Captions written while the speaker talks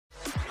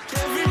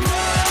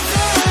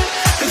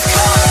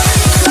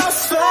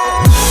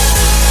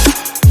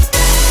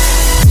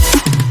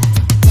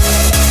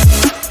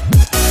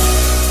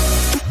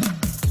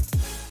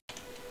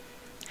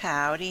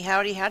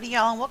Howdy, howdy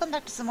y'all, and welcome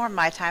back to some more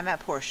My Time at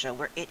Portia,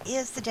 where it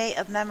is the day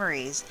of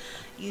memories.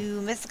 You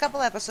missed a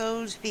couple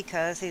episodes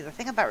because, see, the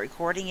thing about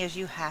recording is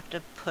you have to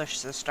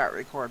push the start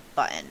record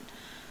button.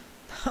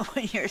 But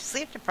when you're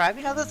sleep deprived,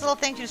 you know, those little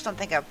things you just don't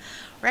think of.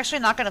 We're actually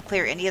not going to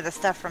clear any of the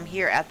stuff from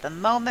here at the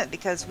moment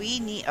because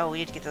we need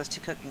to get those 2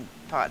 cooking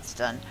pots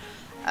done.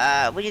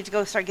 We need to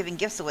go start giving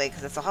gifts away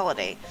because it's a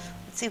holiday.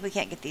 Let's see if we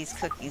can't get these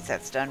cooking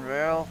sets done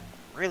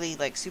really,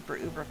 like, super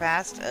uber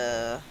fast.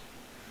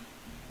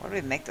 What do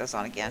we make those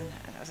on again?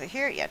 Was it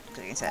here? Yeah,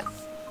 cooking set.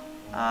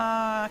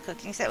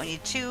 Cooking set. We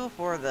need 2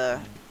 for the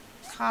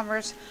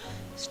commerce.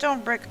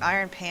 Stone brick,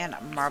 iron pan,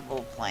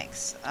 marble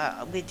planks.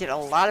 We did a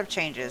lot of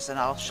changes, and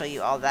I'll show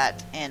you all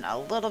that in a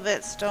little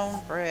bit.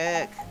 Stone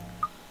brick.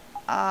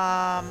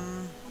 I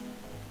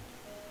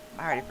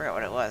already forgot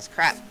what it was.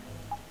 Crap.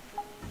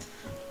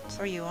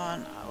 So are you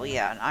on? Oh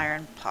yeah, an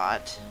iron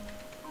pot.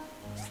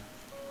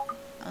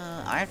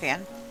 Iron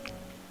pan.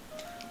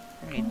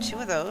 We need 2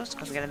 of those,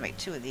 because we gotta make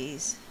 2 of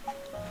these.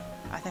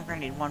 I think we're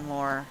gonna need 1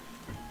 more.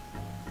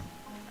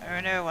 Oh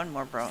no, 1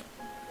 more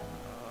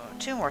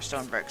 2 more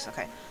stone bricks.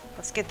 Okay,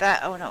 let's get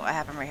that. Oh no, I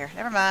have them right here.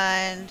 Never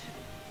mind.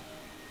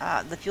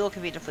 The fuel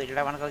can be depleted.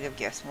 I want to go give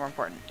gifts. More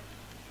important.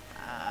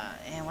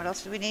 And what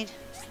else do we need?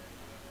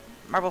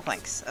 Marble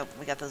planks. Oh,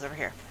 we got those over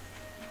here.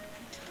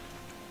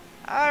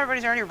 Oh,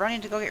 everybody's already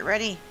running to go get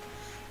ready.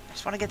 I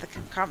just want to get the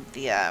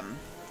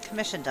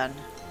commission done.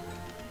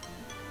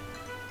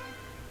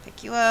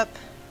 Pick you up.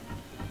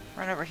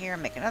 Run over here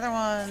and make another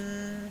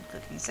one.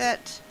 Cooking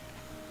set.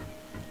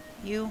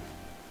 You.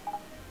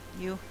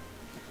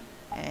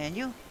 And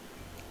you.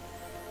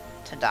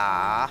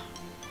 Ta-da.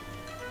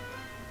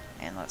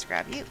 And let's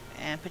grab you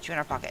and put you in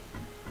our pocket.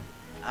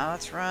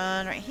 Let's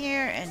run right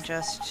here and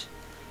just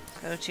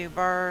go to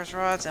bars,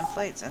 rods, and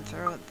plates and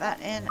throw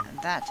that in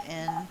and that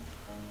in.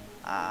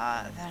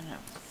 Then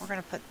we're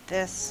going to put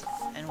this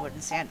in wood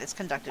and sand. It's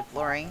conductive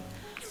flooring,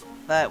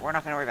 but we're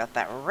not going to worry about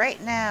that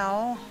right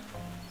now.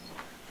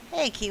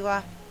 Hey,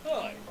 Kiwa.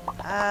 Hi.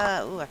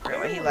 Ooh, I forgot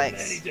what he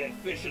likes. Many dead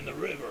fish in the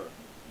river,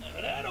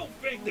 and I don't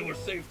think they were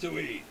safe to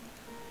eat.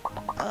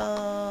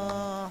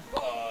 Bye.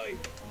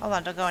 Hold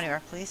on, don't go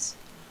anywhere, please.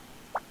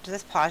 Does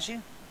this pause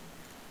you?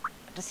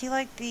 Does he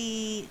like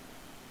the...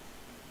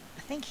 I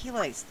think he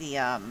likes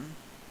the,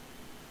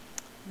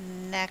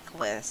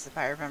 necklace, if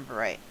I remember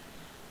right.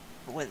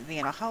 But with it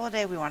being a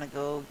holiday, we want to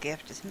go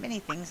gift as many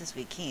things as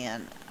we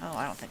can. Oh,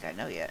 I don't think I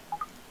know yet.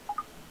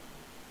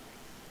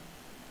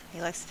 He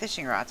likes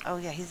fishing rods. Oh,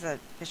 yeah, he's a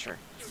fisher.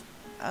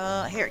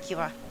 Here,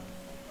 Kiwa.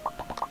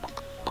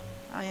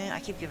 Oh, yeah, I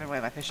keep giving away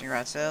my fishing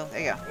rods, so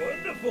there you go.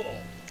 Wonderful.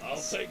 I'll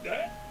take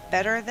that.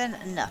 Better than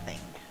nothing.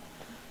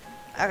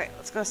 Okay,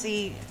 let's go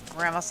see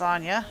Grandma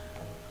Sonia.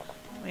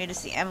 We need to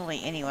see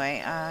Emily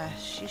anyway.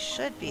 She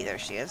should be. There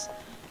she is.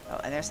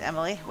 Oh, and there's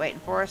Emily waiting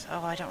for us.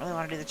 Oh, I don't really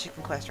want to do the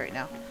chicken quest right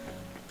now.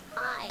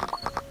 Hi.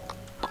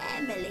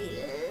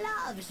 Emily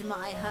loves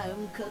my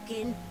home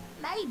cooking.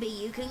 Maybe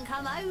you can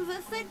come over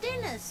for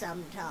dinner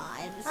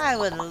sometimes. I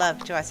would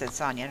love to. I said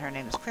Sonia, and her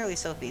name is clearly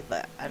Sophie,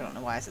 but I don't know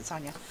why I said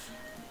Sonia.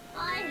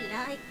 I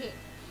like it.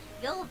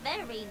 You're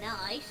very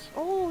nice.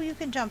 Oh, you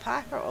can jump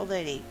high for old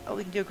lady. Oh,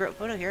 we can do a group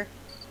photo here.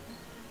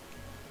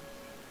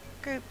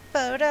 Group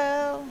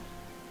photo.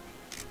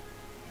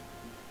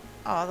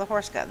 Oh, the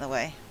horse got in the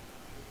way.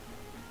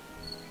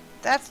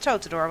 That's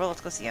totes adorable.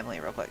 Let's go see Emily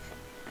real quick.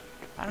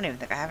 I don't even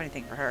think I have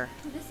anything for her.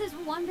 This is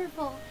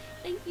wonderful.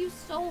 Thank you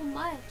so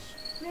much.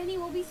 Granny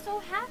will be so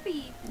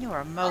happy. You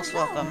are most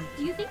welcome.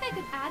 Do you think I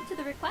could add to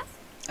the request?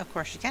 Of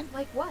course you can.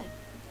 Like what?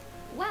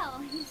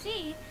 Well, you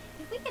see,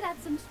 if we could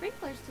add some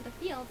sprinklers to the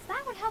fields,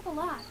 that would help a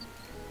lot.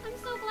 I'm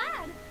so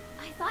glad.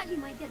 I thought you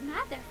might get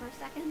mad there for a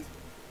second.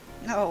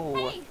 No.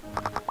 Hey.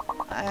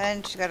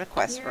 And she got a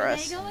quest for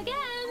us. Here they go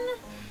again.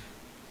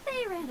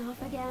 They ran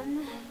off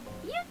again.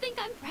 You think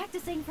I'm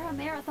practicing for a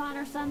marathon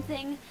or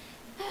something?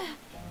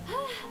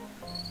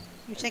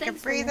 You take Thanks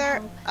a for your breather.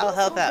 help. I'll These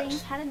help old out.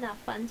 things had enough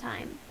fun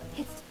time.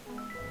 It's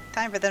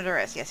Time for them to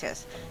rest. Yes,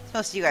 yes. As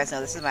most of you guys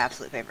know, this is my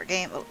absolute favorite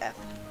game. Oh, F.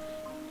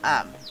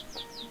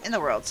 In the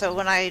world. So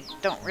when I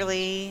don't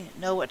really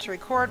know what to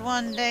record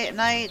one day at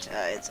night,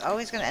 it's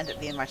always going to end up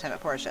being My Time at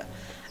Portia.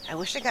 I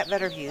wish it got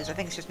better views. I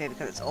think it's just maybe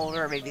because it's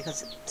older, or maybe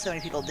because so many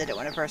people did it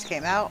when it first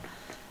came out.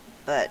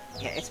 But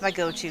yeah, it's my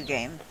go-to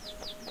game.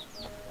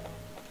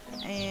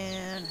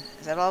 And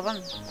is that all of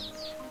them?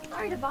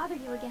 sorry to bother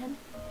you again.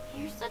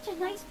 You're such a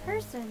nice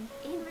person.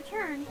 In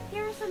return,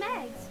 here are some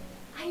eggs.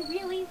 I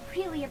really,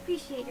 really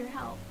appreciate your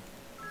help.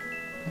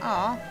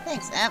 Aw,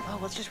 thanks, Em. Oh,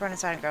 let's just run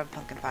inside and grab a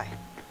pumpkin pie.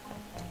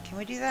 Can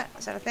we do that?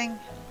 Is that a thing?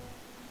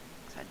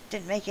 I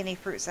didn't make any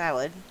fruit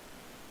salad.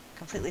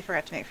 Completely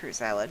forgot to make fruit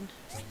salad.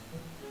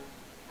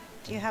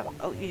 Do you have...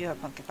 Oh, you do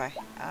have pumpkin pie.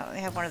 Let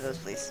me have one of those,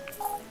 please.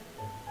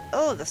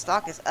 Oh, the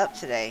stock is up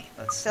today.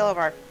 Let's sell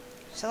our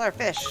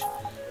fish.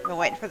 I've been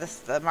waiting for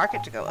the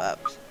market to go up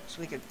so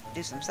we could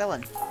do some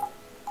selling.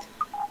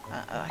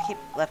 I keep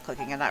left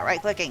clicking and not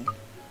right clicking.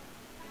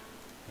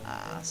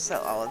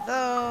 Sell all of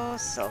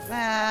those. Sell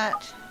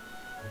that.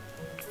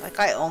 Like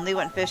I only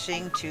went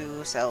fishing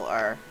to sell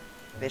our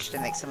fish to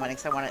make some money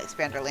because I want to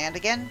expand our land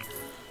again.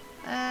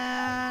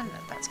 And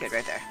that's good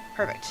right there.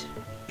 Perfect.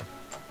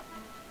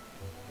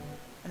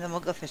 And then we'll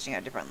go fishing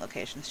at different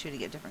locations too to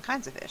get different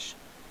kinds of fish.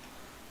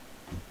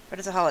 But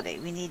it's a holiday.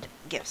 We need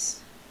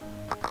gifts.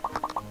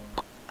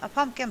 A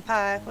pumpkin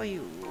pie for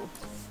you.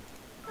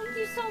 Thank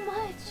you so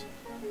much.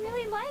 I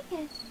really like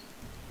it.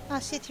 Oh,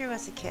 she threw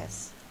us a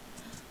kiss.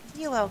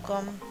 You're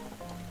welcome.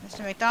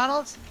 Mr.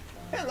 McDonald?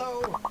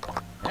 Hello.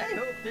 I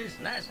hope this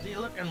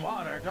nasty-looking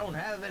water don't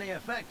have any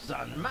effects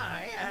on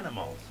my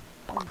animals.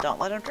 Well, don't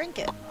let him drink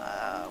it.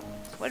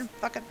 One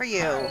bucket for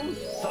you. How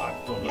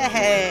thoughtful of you.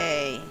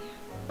 Hey!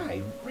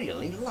 I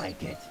really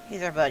like it.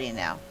 He's our buddy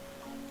now.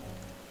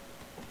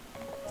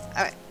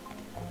 Alright.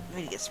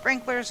 We need to get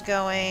sprinklers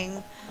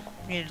going.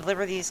 We need to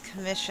deliver these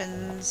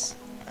commissions.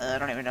 I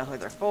don't even know who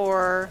they're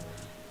for.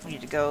 We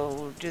need to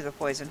go do the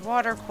poisoned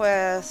water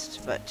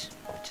quest. But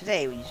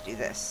today we need to do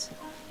this.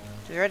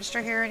 Do we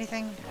register here or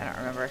anything? I don't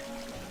remember.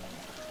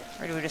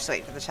 Or do we just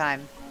wait for the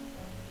time?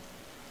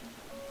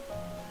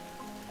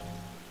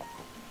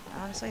 I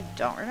honestly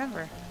don't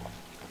remember.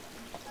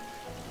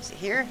 Is it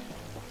here?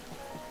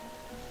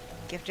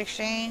 Gift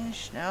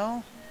exchange?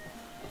 No?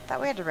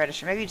 Thought we had to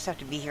register. Maybe you just have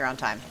to be here on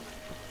time.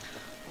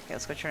 Okay,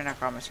 let's go turn in our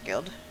Commerce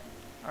Guild.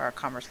 Or our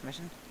Commerce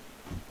Commission.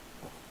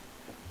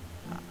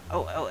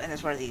 Oh, and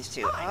there's one of these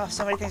too. Oh,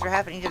 so many things are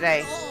happening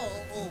today.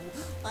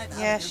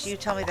 Yes, you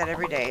tell me that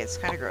every day. It's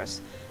kind of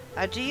gross.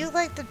 Do you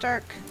like the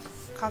dark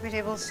coffee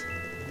tables?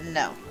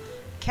 No.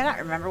 Cannot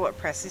remember what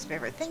Presley's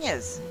favorite thing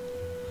is.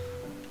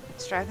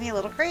 It's driving me a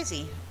little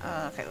crazy.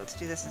 Okay, let's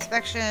do this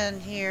inspection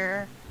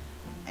here.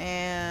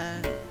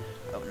 And...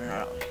 oh,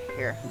 no.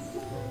 Here.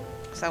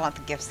 Because I want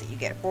the gifts that you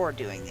get for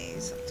doing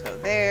these. Let's go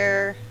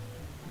there.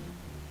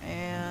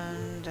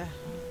 And...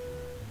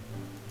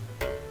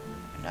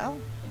 no?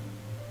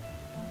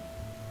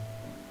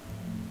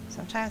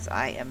 Sometimes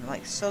I am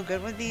like so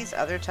good with these,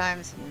 other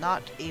times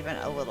not even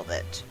a little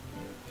bit.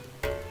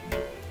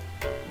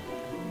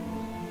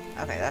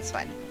 Okay, that's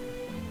fine.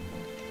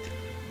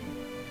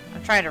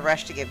 I'm trying to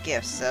rush to give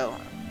gifts, so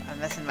I'm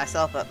messing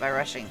myself up by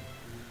rushing.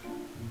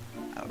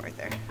 Oh, right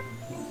there.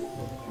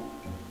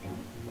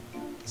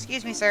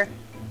 Excuse me, sir.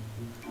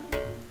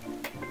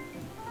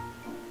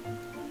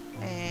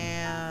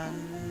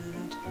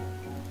 And...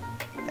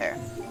 there.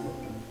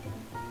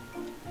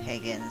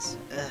 Higgins.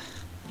 Ugh.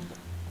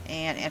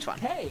 And Antoine.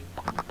 Hey!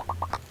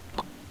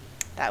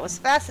 That was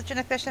fast, such an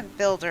efficient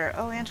builder.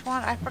 Oh,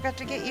 Antoine, I forgot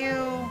to get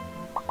you.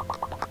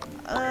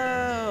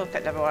 Oh,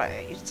 pet number one.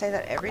 You should say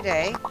that every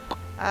day.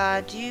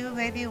 Do you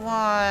maybe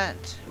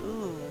want...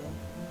 ooh.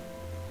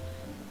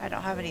 I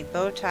don't have any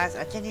bow ties.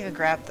 I didn't even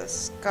grab the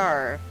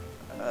scarf.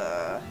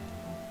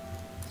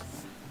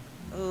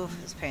 Oof,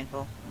 it's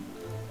painful.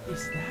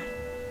 Is that...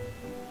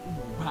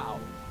 wow.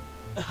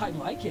 I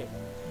like it.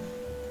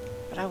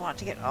 But I want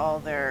to get all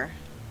their...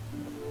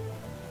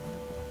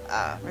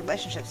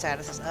 relationship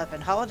statuses up,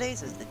 and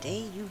holidays is the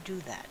day you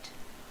do that.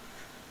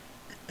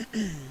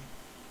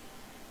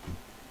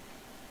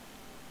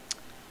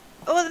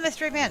 Oh, the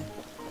mystery man.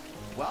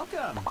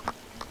 Welcome.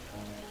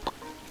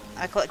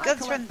 I collect I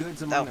goods collect from...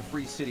 goods among the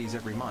free cities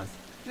every month.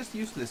 Just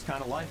used to this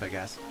kind of life, I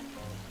guess.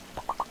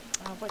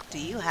 What do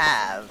you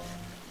have?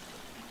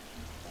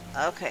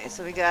 Okay,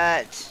 so we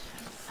got...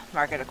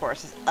 Market, of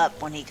course, is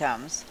up when he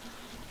comes.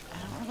 I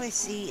don't really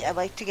see... I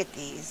like to get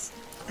these.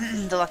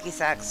 The lucky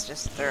sacks,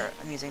 just they're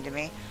amusing to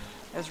me.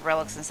 There's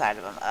relics inside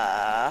of them.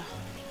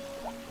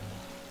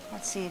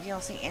 Let's see. Do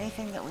y'all see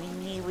anything that we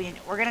need?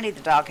 We're gonna need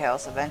the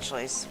doghouse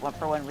eventually.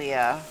 For when we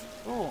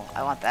ooh,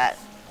 I want that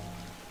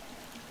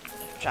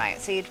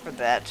giant seed for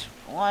that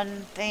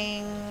one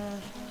thing.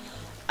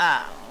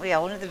 Yeah,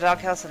 we'll need the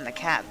doghouse and the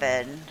cat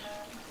bed.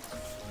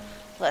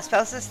 Let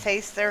spouses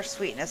taste their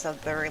sweetness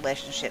of the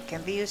relationship.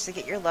 Can be used to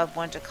get your loved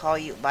one to call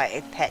you by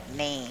a pet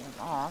name.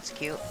 Oh, that's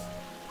cute.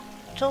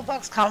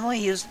 Toolbox commonly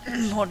used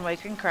when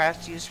making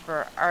crafts, used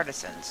for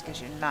artisans.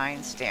 Gives you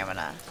 9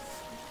 stamina.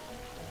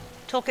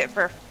 Toolkit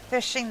for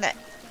fishing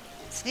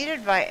that's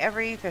needed by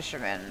every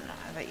fisherman.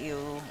 I bet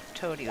you,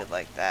 Toadie, would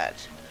like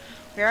that.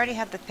 We already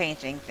have the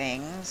painting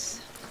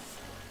things.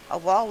 A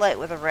wall light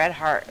with a red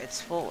heart. It's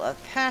full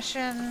of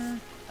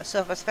passion. A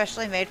sofa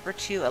specially made for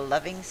 2. A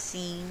loving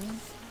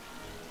scene.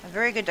 A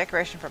very good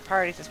decoration for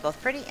parties. It's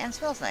both pretty and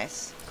smells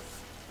nice.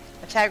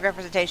 A tag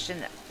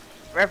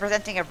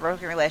representing a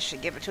broken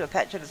relationship. Give it to a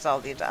pet to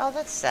dissolve the... oh,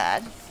 that's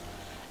sad.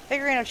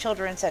 Figurine of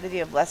children said to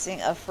be a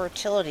blessing of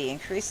fertility.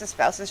 Increase the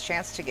spouse's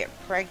chance to get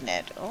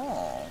pregnant.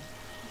 Oh.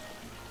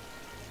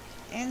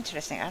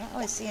 Interesting. I don't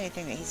really see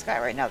anything that he's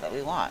got right now that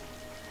we want.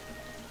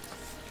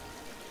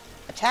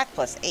 Attack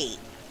plus 8.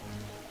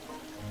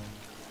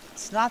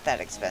 It's not that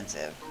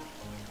expensive.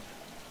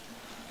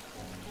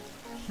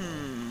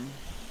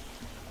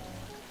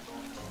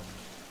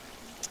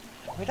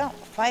 We don't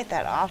fight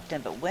that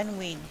often, but when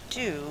we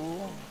do,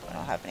 I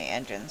don't have any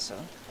engines, so...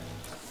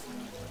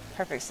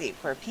 perfect seat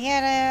for a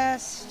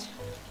pianist.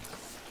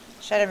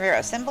 Shadow mirror,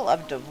 a symbol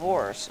of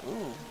divorce.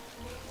 Ooh.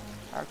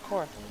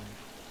 Hardcore.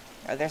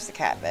 Oh, there's the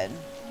cat bed.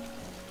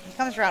 He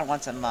comes around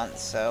once a month,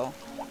 so...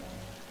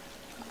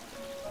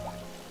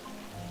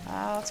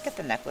 Let's get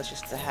the necklace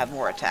just to have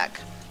more attack.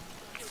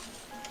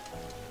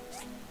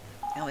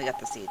 And we got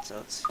the seed, so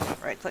let's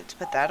right click to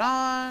put that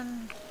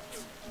on.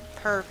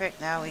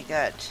 Perfect. Now we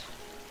got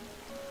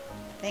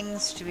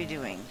things to be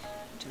doing.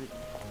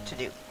 To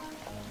do.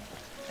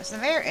 Is the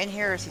mayor in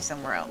here or is he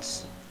somewhere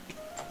else?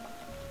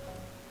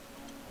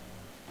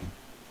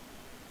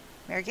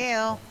 Mayor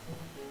Gale,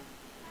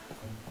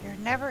 you're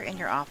never in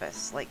your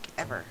office, like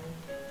ever.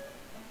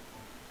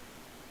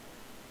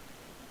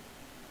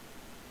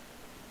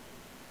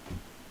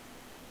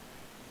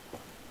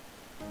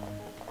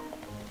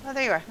 Oh,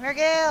 there you are, Mayor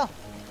Gale.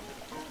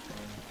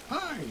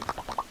 Hi.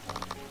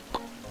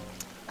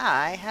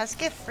 I has a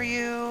gift for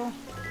you.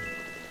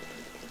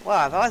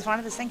 Wow, I've always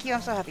wanted this. Thank you.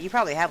 I'm so happy. You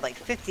probably have like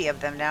 50 of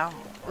them now.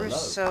 Hello.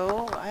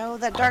 Russo. Oh,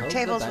 that dark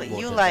table's what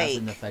you like.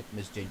 Doesn't affect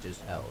Miss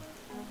Ginger's health.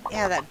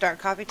 Yeah, that dark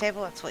coffee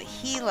table, that's what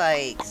he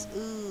likes.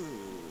 Ooh.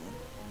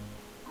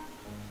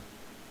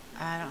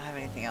 I don't have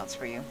anything else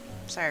for you.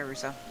 Sorry,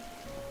 Russo.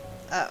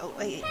 Oh,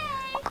 wait.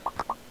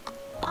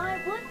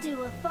 I would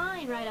do a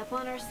fine write-up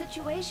on our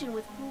situation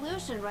with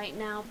pollution right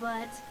now,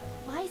 but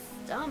my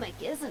stomach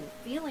isn't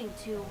feeling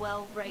too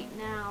well right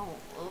now.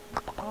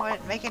 I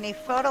wouldn't make any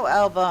photo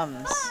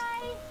albums.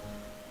 Bye!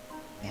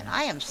 Man,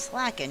 I am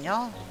slacking,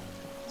 y'all.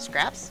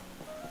 Scraps?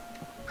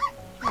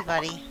 Hey,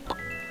 buddy.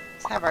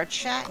 Let's have our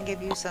chat and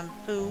give you some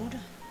food.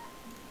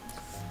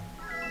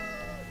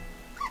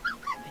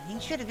 I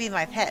need you to be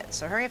my pet,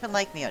 so hurry up and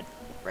like me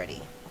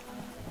already.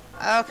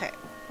 Okay.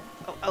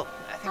 Oh,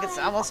 I think it's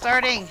almost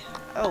starting.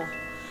 Oh,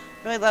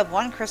 really love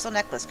one crystal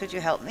necklace. Could you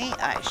help me?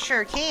 I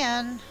sure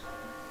can.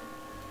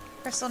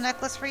 Crystal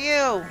necklace for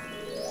you.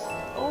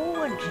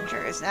 Oh, and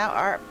Ginger is now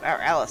our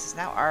Alice is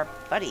now our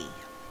buddy.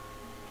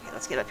 Okay,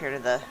 let's get up here to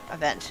the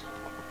event.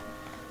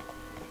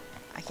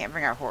 I can't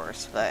bring our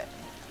horse, but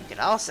you can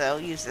also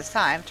use this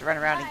time to run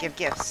around and give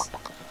gifts.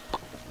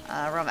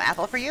 Roma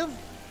apple for you.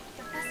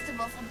 The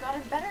festivals have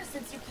gotten better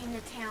since you came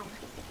to town.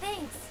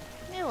 Thanks.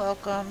 You're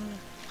welcome.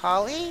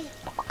 Polly?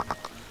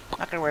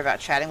 Not gonna worry about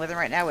chatting with him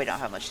right now. We don't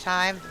have much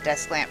time.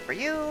 Desk lamp for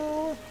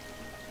you.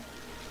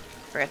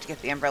 Forgot to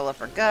get the umbrella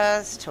for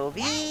Gus.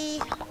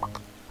 Toby.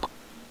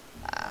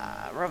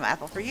 Roma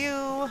apple for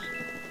you.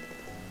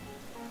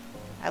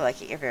 I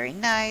like it. You're very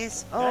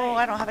nice. Oh,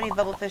 I don't have any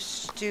bubblefish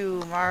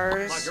stew,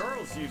 Mars. My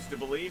girls used to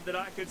believe that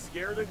I could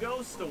scare the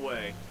ghosts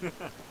away.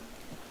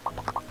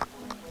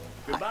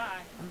 Goodbye.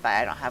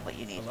 Bye. I don't have what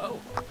you need. Hello.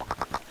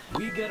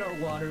 We get our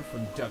water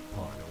from Duck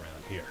Pond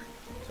around here,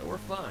 so we're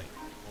fine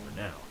for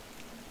now.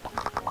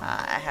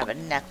 I have a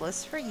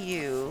necklace for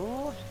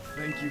you.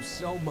 Thank you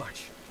so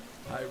much.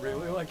 I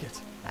really like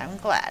it. I'm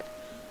glad.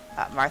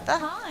 Martha?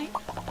 Hi.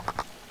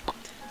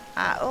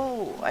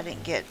 Oh, I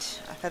didn't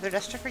get a feather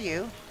duster for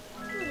you.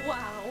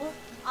 Wow.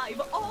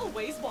 I've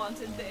always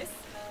wanted this.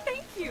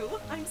 Thank you.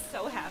 I'm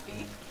so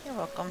happy. You're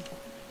welcome.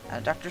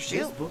 Dr. Shu?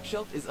 This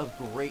bookshelf is of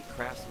great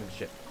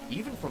craftsmanship,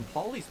 even from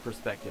Polly's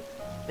perspective.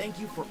 Thank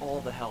you for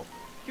all the help.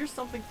 Here's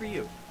something for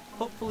you.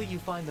 Hopefully you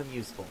find them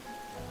useful.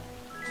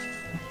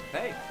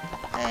 Hey.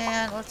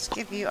 And let's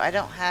give you... I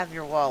don't have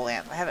your wall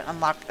lamp. I haven't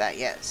unlocked that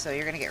yet, so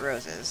you're going to get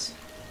roses.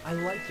 I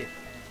like it.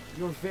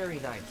 You're very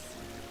nice.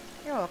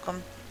 You're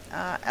welcome.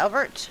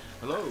 Albert?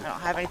 Hello. I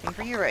don't have anything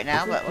for you right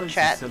now, Different but we'll places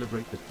chat.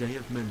 celebrate the Day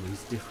of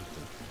Memories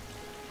differently.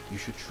 You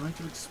should try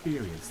to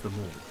experience them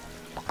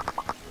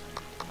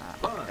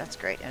all. That's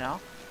great and all.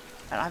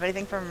 I don't have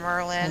anything from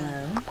Merlin.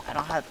 Hello. I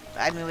don't have...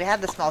 I mean, we have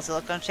the small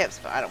silicone chips,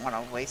 but I don't want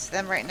to waste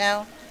them right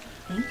now.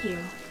 Thank you.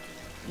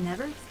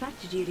 Never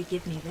expected you to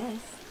give me this.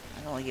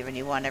 I've only given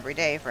you one every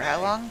day for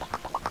how long?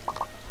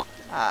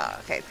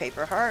 Okay,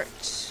 paper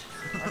heart.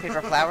 Or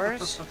paper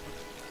flowers.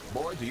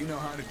 Boy, do you know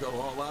how to go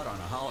all out on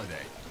a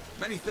holiday.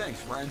 Many thanks,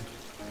 friend.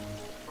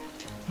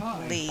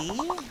 Hi. Lee,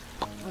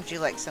 would you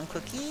like some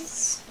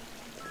cookies?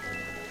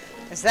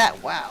 Is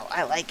that... Wow,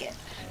 I like it.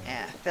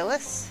 Yeah,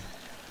 Phyllis?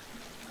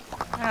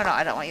 No,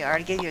 I don't want you. I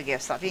already gave you a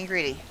gift. Stop being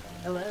greedy.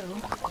 Hello.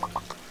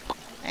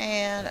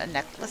 And a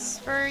necklace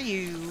for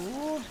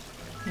you.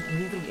 It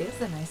really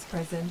is a nice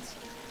present.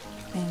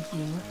 Thank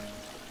you.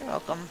 You're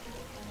welcome.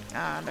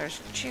 There's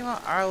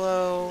Chima,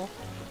 Arlo.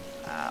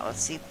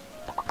 Let's see.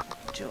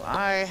 Do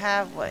I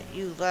have what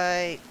you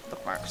like?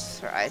 Bookmarks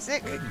for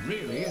Isaac. It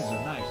really is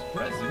a nice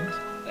present.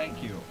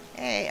 Thank you.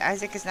 Hey,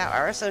 Isaac is now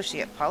our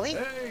associate. Polly?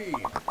 Hey!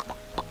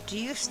 Do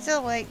you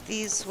still like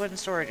these wooden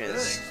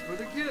storages? Thanks for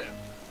the gift.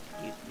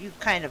 You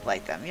kind of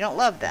like them. You don't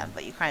love them,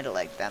 but you kind of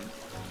like them.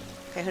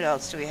 Okay, who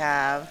else do we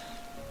have?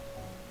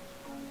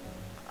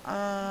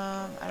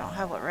 I don't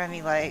have what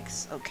Remy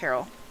likes. Oh,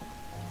 Carol.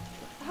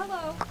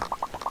 Hello.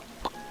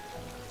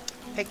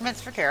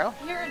 Pigments for Carol.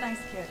 You're a nice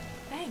kid.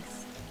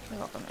 Thanks. You're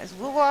welcome. Is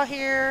Wuwa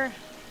here?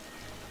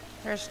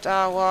 There's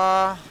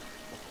Dawa,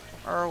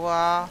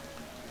 Urwa,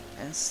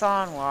 and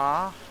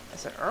Sanwa.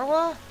 Is it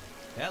Urwa?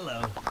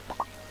 Hello.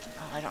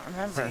 Oh, I don't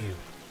remember. See you.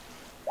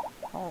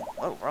 Oh,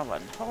 hold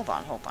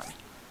on.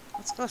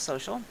 Let's go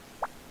social.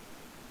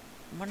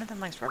 One of them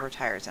likes rubber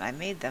tires, and I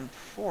made them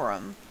for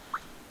him,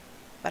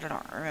 but I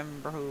don't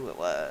remember who it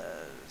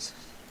was.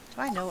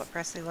 Do I know what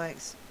Presley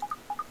likes?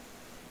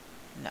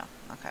 No.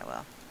 Okay,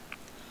 well.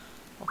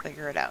 We'll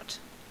figure it out.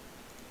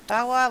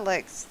 Dawa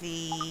likes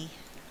the...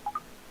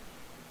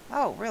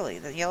 Oh, really?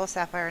 The yellow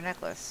sapphire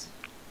necklace.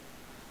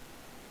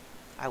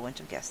 I wouldn't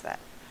have guessed that.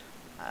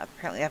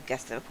 Apparently I've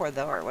guessed it before,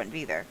 though, or it wouldn't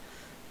be there.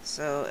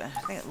 So,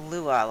 I think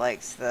Lua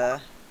likes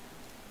the...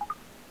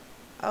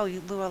 Oh,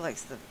 Lua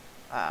likes the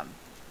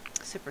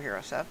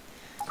superhero stuff.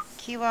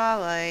 Kiwa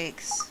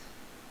likes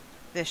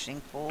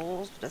fishing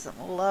poles, doesn't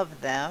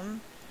love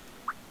them.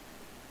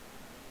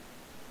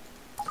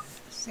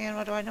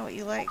 Sanwa, do I know what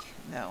you like?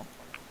 No.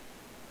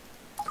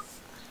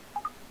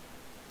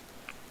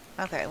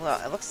 Okay, well,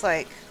 it looks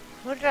like...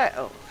 Who did I...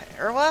 Oh, okay.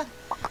 Irwa?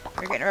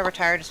 You're getting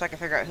retired just so I can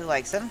figure out who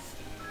likes him.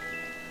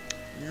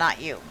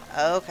 Not you.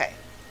 Okay.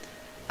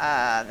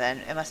 Then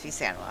it must be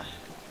Sanwa.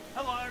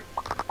 Hello.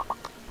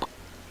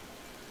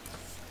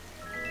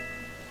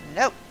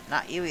 Nope,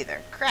 not you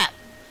either. Crap.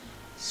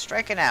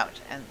 Striking out.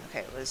 And, okay,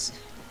 it was...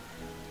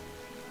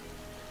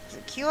 Was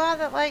it Kiwa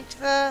that liked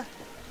the...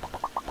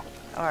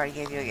 Oh, I already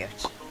gave you a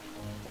gift.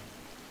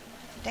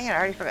 Dang it, I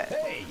already forgot.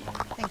 Hey!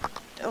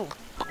 Oh.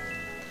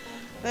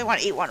 Really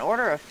want to eat one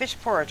order of fish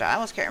porridge. I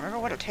almost can't remember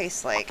what it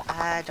tastes like.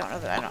 I don't know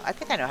that I know. I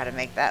think I know how to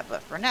make that,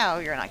 but for now,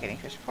 you're not getting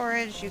fish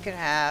porridge. You can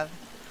have...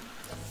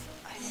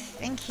 I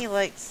think he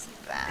likes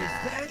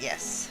that.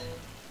 Yes.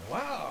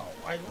 Wow,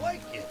 I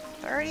like it.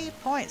 30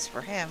 points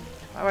for him.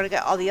 If I would have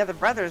got all the other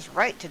brothers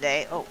right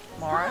today. Oh,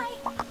 Mora.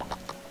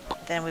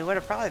 Then we would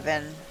have probably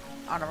been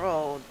on a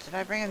roll. Did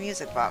I bring a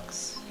music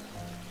box?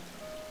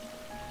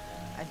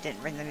 I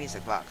didn't bring the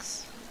music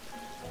box.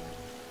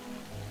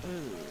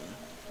 Ooh.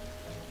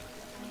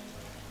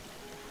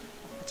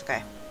 It's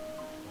okay.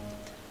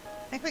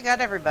 I think we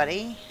got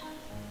everybody.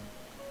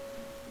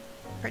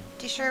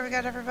 Pretty sure we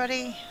got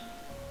everybody.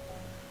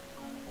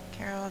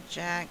 Carol,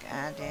 Jack,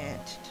 I did.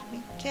 Did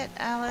we get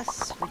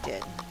Alice? We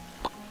did.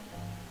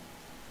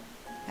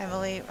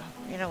 Emily,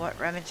 you know what,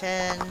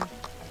 Remington.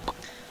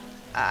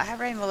 I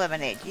have Rainbow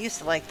Lemonade. You used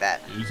to like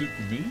that. Is it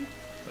for me?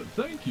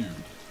 Thank you.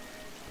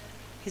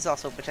 He's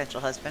also a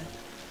potential husband.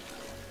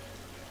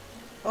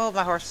 Oh,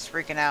 my horse is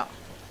freaking out.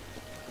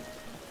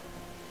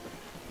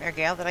 Mary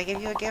Gale, did I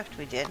give you a gift?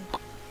 We did.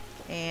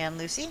 And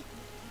Lucy?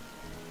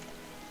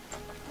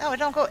 No,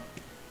 don't go...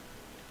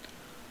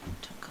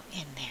 Don't go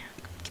in there.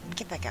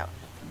 Get back out.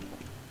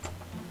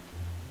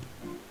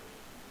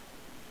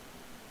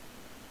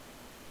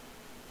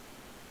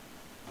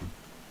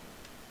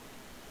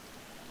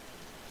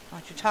 Why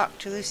don't you talk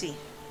to Lucy?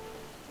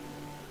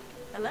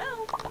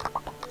 Hello?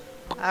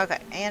 Okay,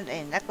 and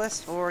a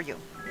necklace for you.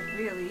 It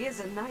really is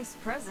a nice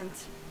present.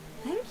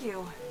 Thank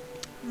you.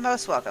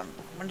 Most welcome.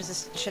 When does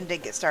this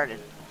shindig get started?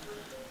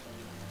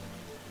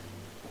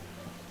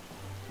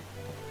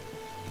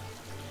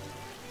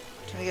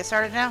 Can we get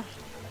started now?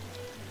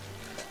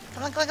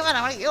 Come on, come on, come on.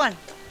 I want to get going.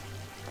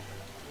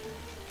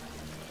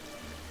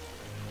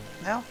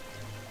 No?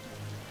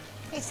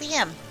 Hey,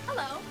 CM.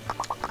 Hello.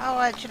 Oh,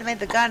 I should have made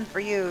the gun for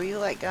you. You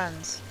like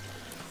guns.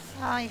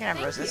 Oh, you can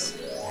have roses.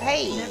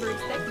 Hey! Never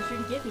expected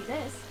you to give me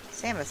this.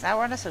 Samus, now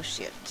we're an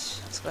associate.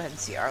 Let's go ahead and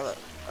see Arlo.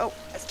 Oh,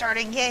 it's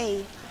starting.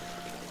 Yay!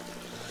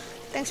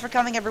 Thanks for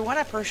coming, everyone.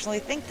 I personally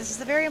think this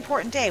is a very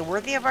important day,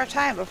 worthy of our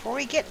time. Before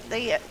we get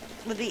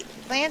with the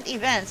planned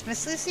events,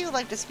 Miss Lucy would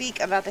like to speak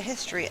about the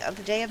history of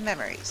the Day of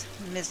Memories.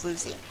 Miss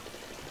Lucy?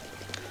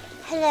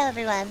 Hello,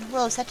 everyone.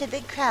 Whoa, such a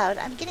big crowd.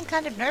 I'm getting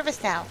kind of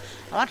nervous now.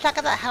 I want to talk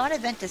about how an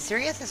event as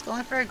serious as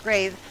going for a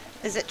grave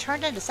is it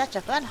turned into such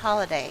a fun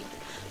holiday.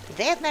 The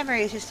Day of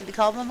Memories used to be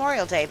called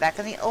Memorial Day back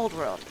in the old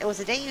world. It was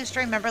a day used to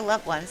remember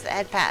loved ones that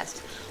had passed.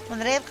 When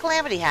the Day of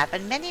Calamity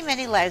happened, many,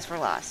 many lives were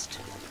lost.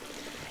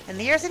 In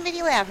the years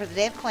immediately after the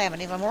Day of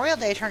Calamity, Memorial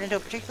Day turned into a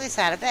particularly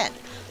sad event.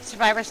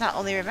 Survivors not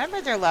only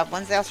remembered their loved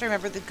ones, they also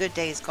remembered the good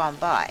days gone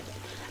by.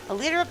 A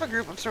leader of a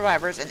group of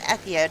survivors in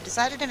Ethia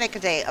decided to make a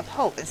day of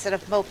hope instead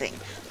of moping.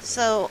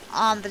 So,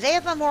 on the day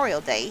of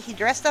Memorial Day, he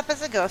dressed up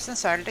as a ghost and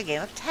started a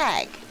game of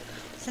tag.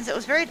 Since it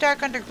was very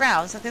dark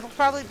underground, some people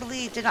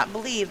probably did not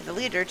believe the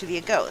leader to be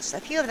a ghost. A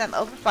few of them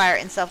opened fire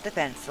in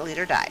self-defense. The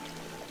leader died.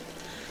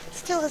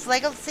 Still, his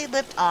legacy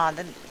lived on.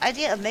 The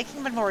idea of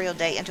making Memorial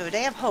Day into a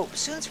day of hope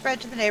soon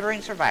spread to the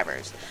neighboring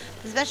survivors.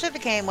 This eventually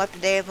became what the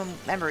Day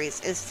of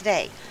Memories is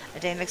today, a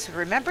day mixed with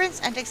remembrance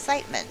and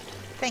excitement.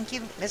 Thank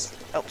you,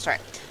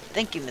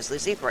 Thank you, Miss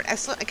Lucy, for an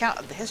excellent account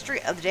of the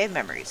history of the Day of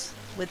Memories.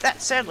 With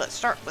that said, let's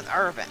start with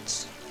our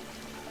events.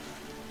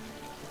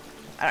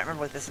 I don't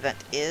remember what this event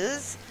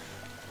is.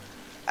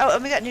 Oh,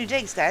 and we got new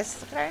digs,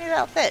 guys. Look at our new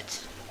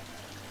outfit.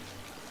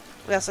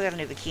 We also got a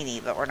new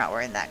bikini, but we're not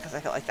wearing that because I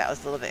felt like that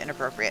was a little bit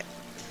inappropriate.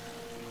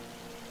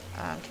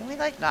 Can we,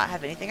 like, not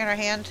have anything in our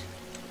hand?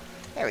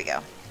 There we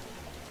go.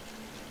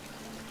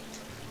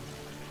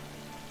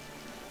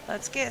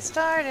 Let's get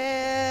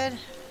started.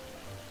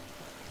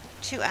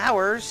 2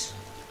 hours.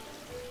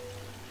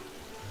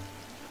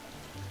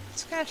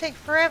 It's gonna take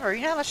forever.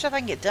 You know how much stuff I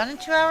can get done in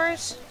 2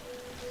 hours?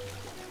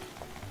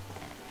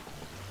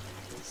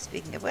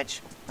 Speaking of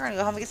which, we're gonna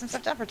go home and get some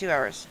stuff done for 2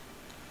 hours.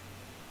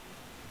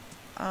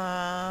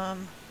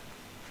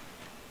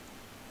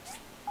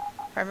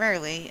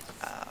 Primarily,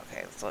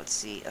 okay, so let's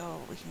see. Oh,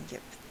 we can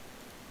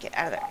get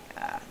out of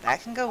there.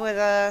 That can go with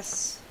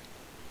us.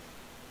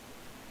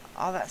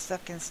 All that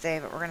stuff can stay,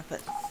 but we're going to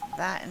put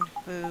that in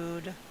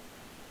food.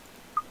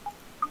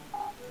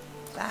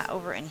 That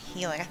over in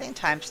healing. I think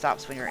time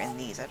stops when you're in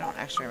these. I don't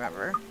actually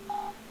remember.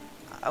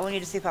 Oh, we need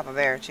to see Papa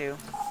Bear, too.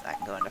 That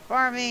can go into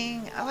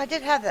farming. Oh, I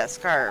did have that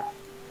scarf.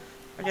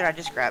 Or did I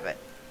just grab it?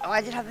 Oh,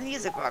 I did have the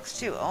music box,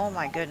 too. Oh,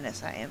 my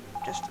goodness. I am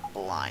just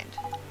blind.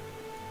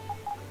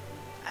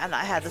 And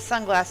I had the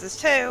sunglasses,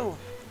 too.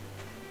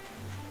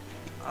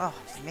 Oh,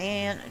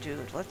 man.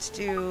 Dude, let's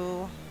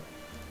do...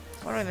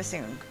 What am I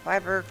missing?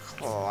 Fiber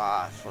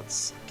cloth.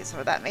 Let's get some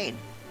of that made.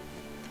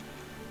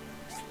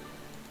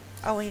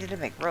 Oh, we needed to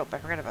make rope. I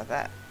forgot about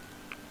that.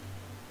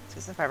 Let's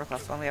get some fiber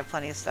cloth when we have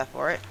plenty of stuff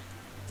for it.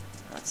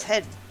 Let's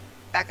head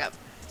back up.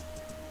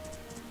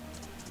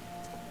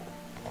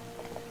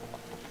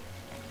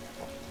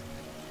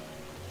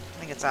 I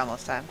think it's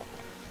almost time.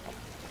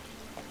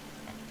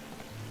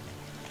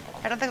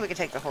 I don't think we can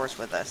take the horse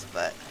with us,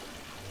 but...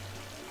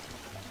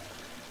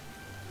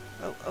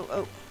 Oh, oh,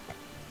 oh.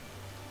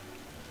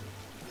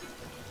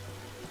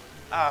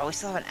 Oh, we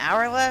still have an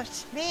hour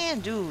left?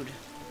 Man, dude.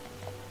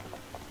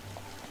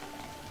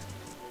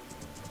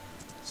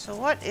 So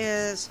what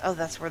is... Oh,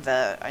 that's where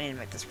the... I need to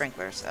make the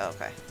sprinklers. Oh,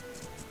 okay.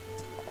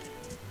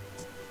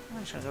 I'm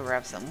just gonna go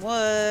grab some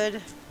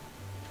wood.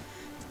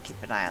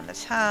 Keep an eye on the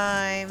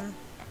time.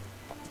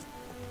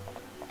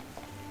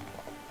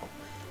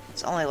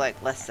 It's only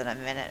like less than a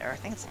minute, or I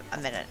think it's a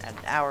minute. An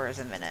hour is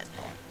a minute.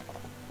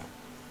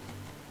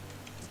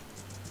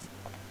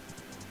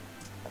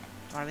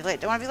 Don't want to be late.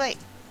 Don't want to be late.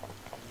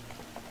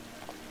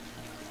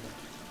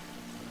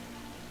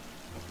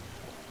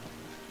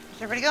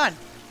 Where's everybody going?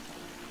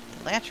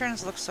 The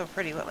lanterns look so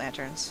pretty. What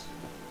lanterns?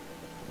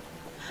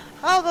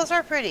 Oh, those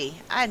are pretty.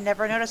 I had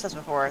never noticed those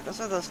before. Those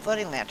are those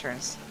floating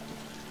lanterns.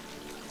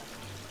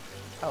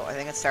 Oh, I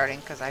think it's starting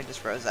because I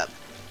just rose up.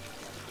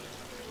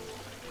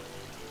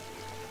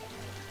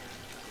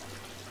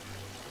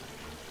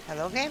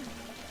 Hello, game?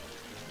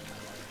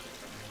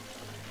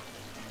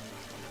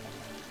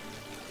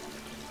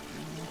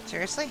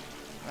 Seriously?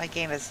 My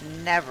game has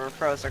never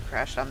froze or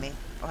crashed on me.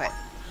 Okay.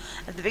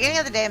 At the beginning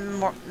of the Day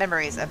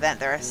Memories event,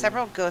 there are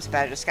several ghost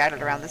badges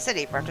scattered around the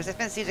city.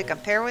 Participants need to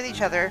compete with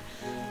each other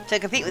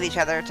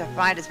to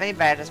find as many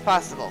badges as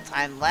possible.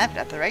 Time left.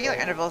 At the regular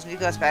intervals, new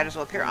ghost badges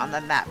will appear on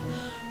the map.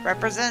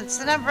 Represents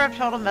the number of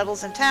total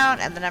medals in town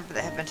and the number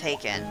that have been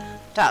taken.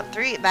 Top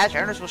 3 badge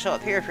earners will show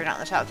up here. If you're not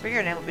in the top 3,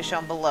 your name will be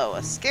shown below.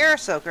 A scare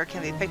soaker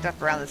can be picked up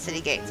around the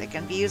city gates. It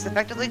can be used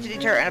effectively to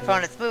deter an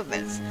opponent's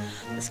movements.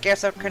 The scare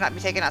soaker cannot be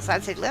taken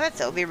outside city limits.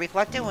 It will be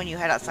recollected when you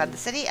head outside the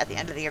city. At the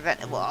end of the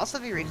event, it will also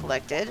be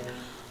recollected.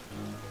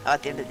 Oh,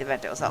 at the end of the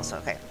event, it was also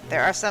okay.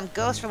 There are some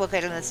ghosts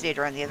located in the city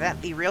during the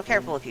event. Be real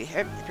careful. If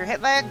you're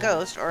hit by a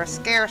ghost or a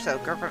scare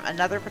soaker from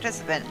another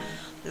participant,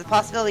 there's a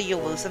possibility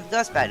you'll lose some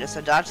ghost badges,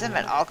 so dodge them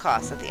at all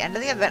costs. At the end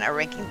of the event, a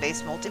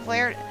ranking-based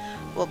multiplayer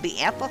will be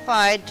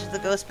amplified to the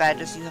ghost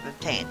badges you have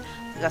obtained.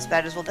 The ghost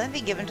badges will then be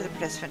given to the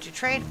participant to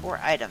trade for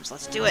items.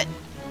 Let's do it.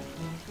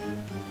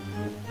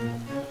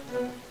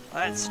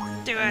 Let's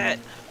do it.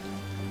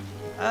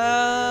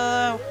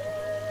 I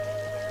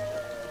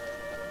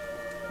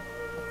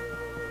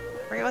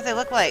forget what they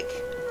look like.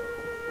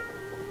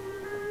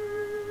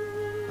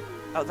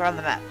 Oh, they're on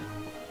the map.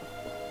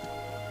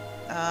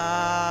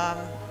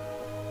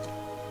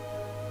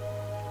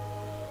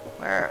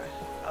 Where?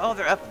 Oh,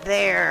 they're up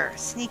there.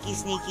 Sneaky,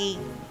 sneaky.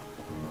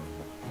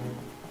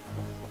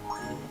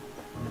 I'm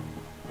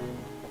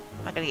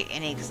not gonna get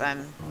any because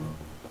I'm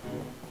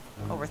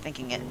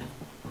overthinking it.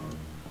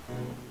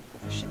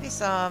 There should be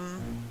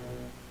some...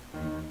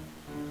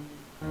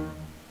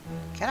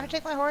 Can I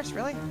take my horse?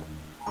 Really?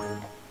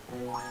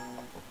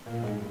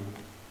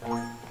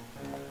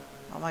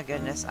 Oh my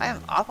goodness. I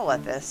am awful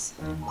at this.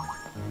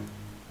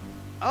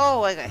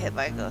 Oh, I got hit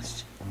by a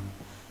ghost.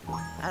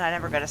 And I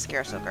never got a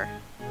scare soaker.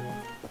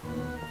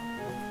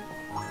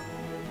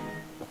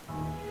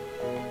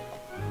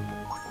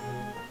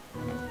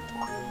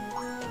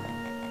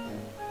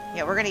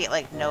 Yeah, we're gonna get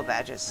like no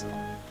badges.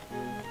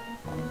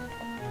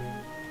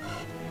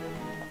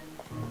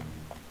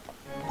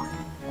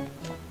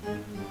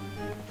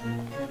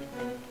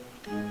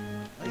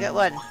 We got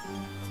one.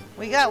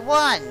 We got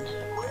one!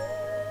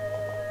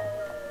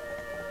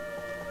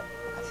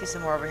 I see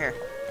some more over here.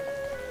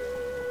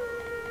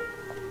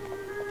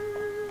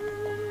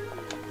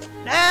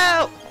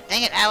 No!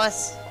 Dang it,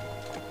 Alice.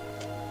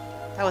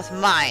 That was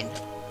mine.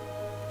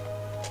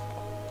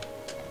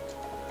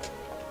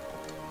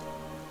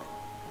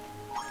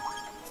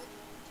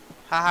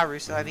 Haha,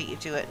 Russo, I beat you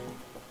to it.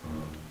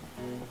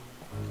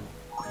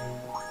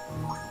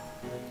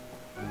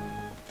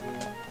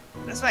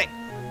 This way.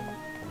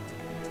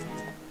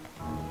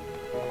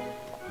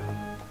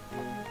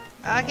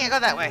 I can't go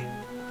that way.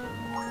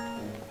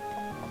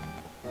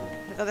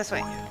 I'll go this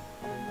way.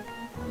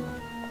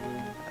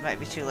 It might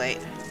be too late.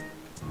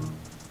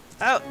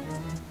 Oh!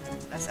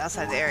 That's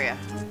outside the area.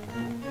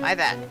 My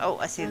bad. Oh,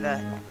 I see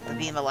the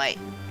beam of light.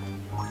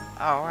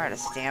 Oh, we're out of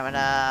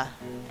stamina.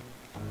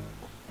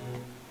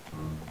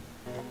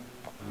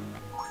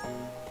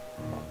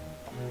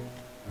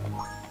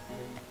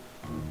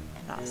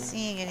 Not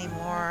seeing any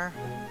more.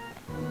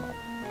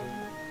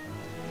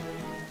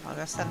 I'll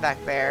go send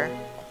back there.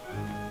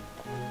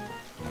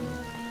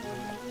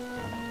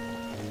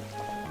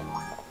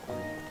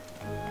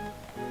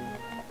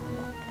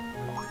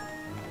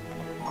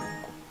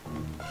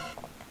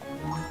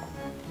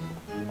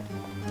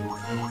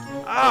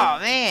 Oh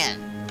man!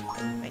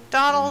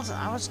 McDonald's,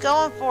 I was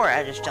going for it.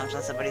 I just jumped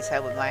on somebody's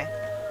head with my...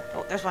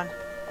 Oh, there's one.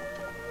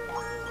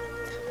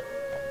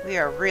 We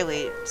are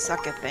really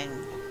suck-upping.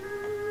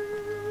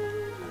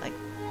 Like,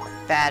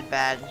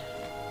 bad.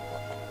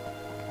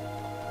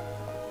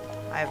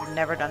 I've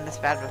never done this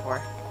bad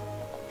before.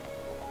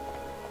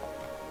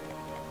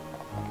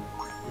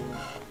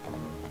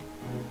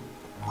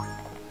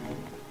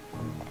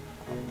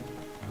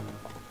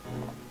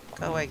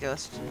 Go away,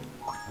 ghost.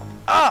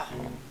 Oh!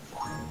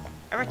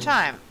 Every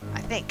time, I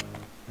think.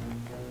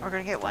 We're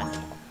gonna get one.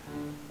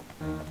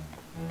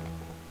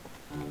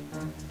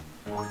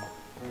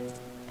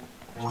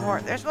 There's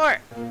more. There's more!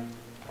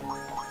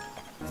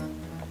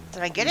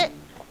 Did I get it?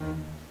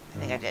 I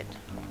think I did.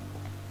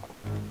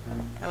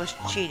 I was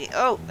cheating.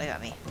 Oh, they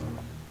got me.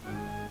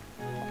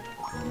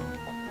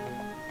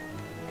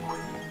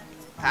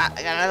 Ah,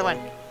 I got another one.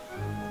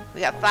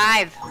 We got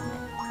 5.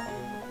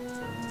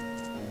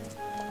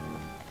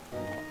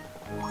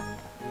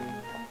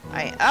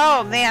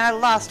 Oh man, I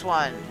lost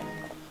one.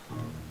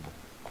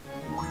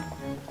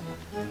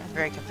 That's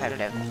very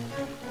competitive.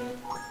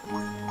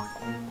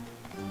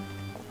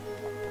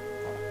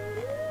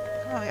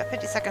 Come on, we got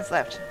 50 seconds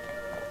left.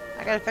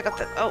 I gotta pick up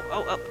the... Oh,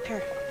 up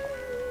here.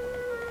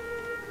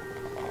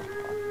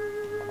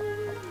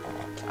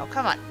 Oh,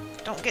 come on.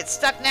 Don't get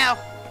stuck now.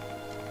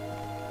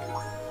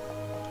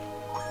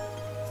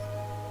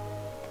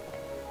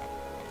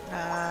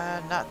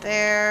 Not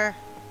there.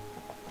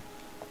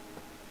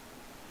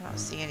 I don't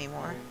see any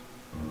more.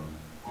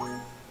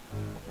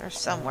 There's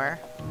somewhere.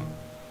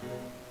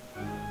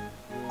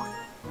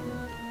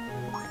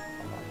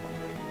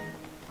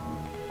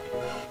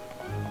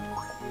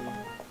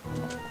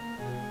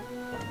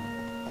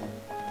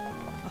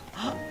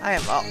 I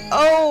am all...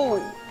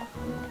 Oh!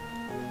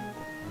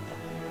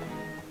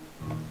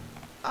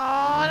 Oh,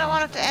 I don't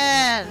want it to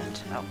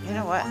end. Oh, you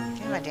know what?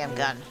 Give me my damn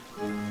gun.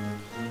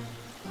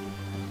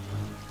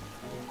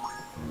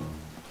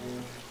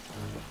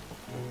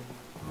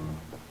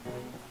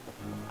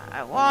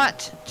 I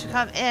want to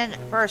come in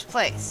first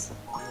place.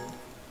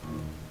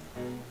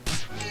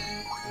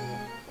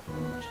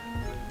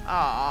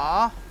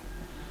 Aww.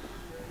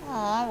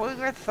 Aw, we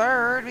were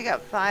third. We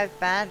got 5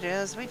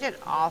 badges. We did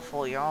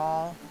awful,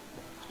 y'all.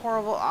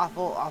 Horrible,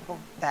 awful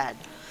bad.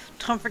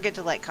 Don't forget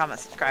to like, comment,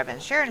 subscribe,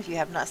 and share. And if you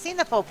have not seen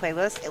the full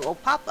playlist, it will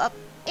pop up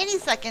any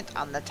second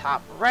on the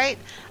top right.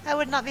 I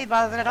would not be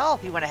bothered at all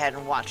if you went ahead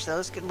and watched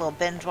those. Get a little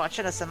binge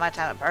watching us in my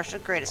time at Portia.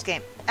 Greatest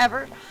game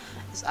ever.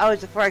 As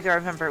always, before I go,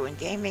 remember, when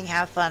gaming,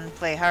 have fun,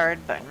 play hard,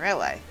 but in real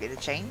life, be the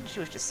change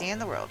you wish to see in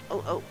the world.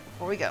 Oh,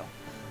 before we go,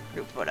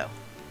 group photo.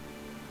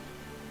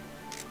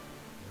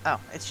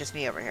 Oh, it's just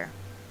me over here.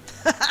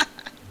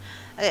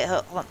 Okay,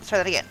 hold on, let's try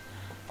that again.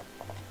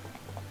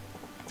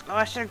 Oh,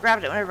 I should have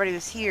grabbed it when everybody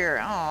was here.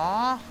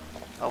 Aww.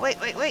 Oh, wait.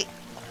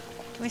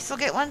 Can we still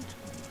get one?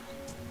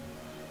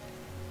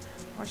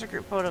 Where's the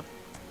group photo?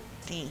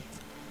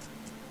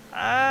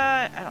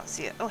 I don't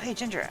see it. Oh, hey,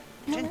 Ginger.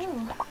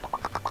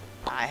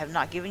 I have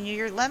not given you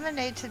your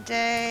lemonade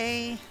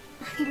today.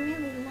 I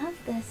really love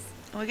this.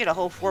 We get a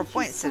whole 4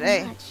 points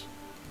today. Much.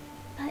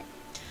 But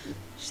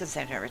she says the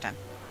same thing every time.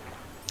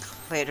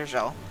 Later,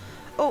 Joel.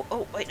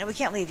 Oh, wait, no, we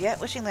can't leave yet.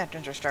 Wishing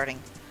lanterns are starting.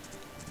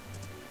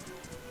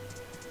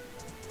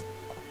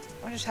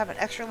 We'll just have an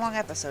extra long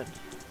episode.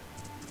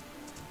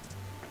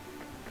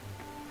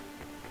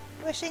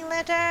 Wishing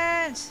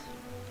lanterns!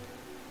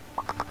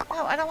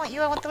 No, I don't want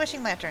you. I want the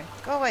wishing lantern.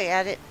 Go away,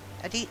 Adit.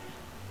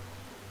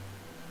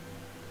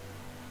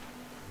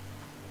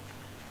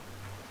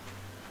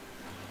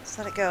 Just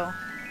let it go.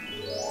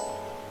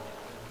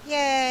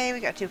 Yay!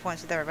 We got 2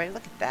 points with everybody.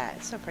 Look at that.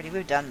 It's so pretty.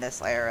 We've done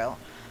this IRL.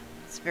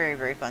 It's very,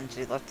 very fun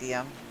to look the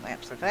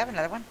lamps. So, can I have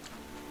another one?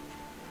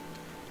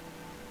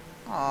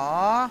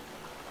 Aww.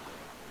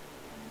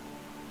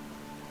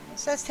 It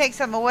says take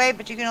some away,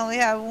 but you can only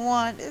have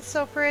one. It's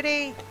so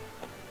pretty.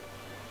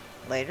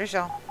 Later,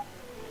 y'all.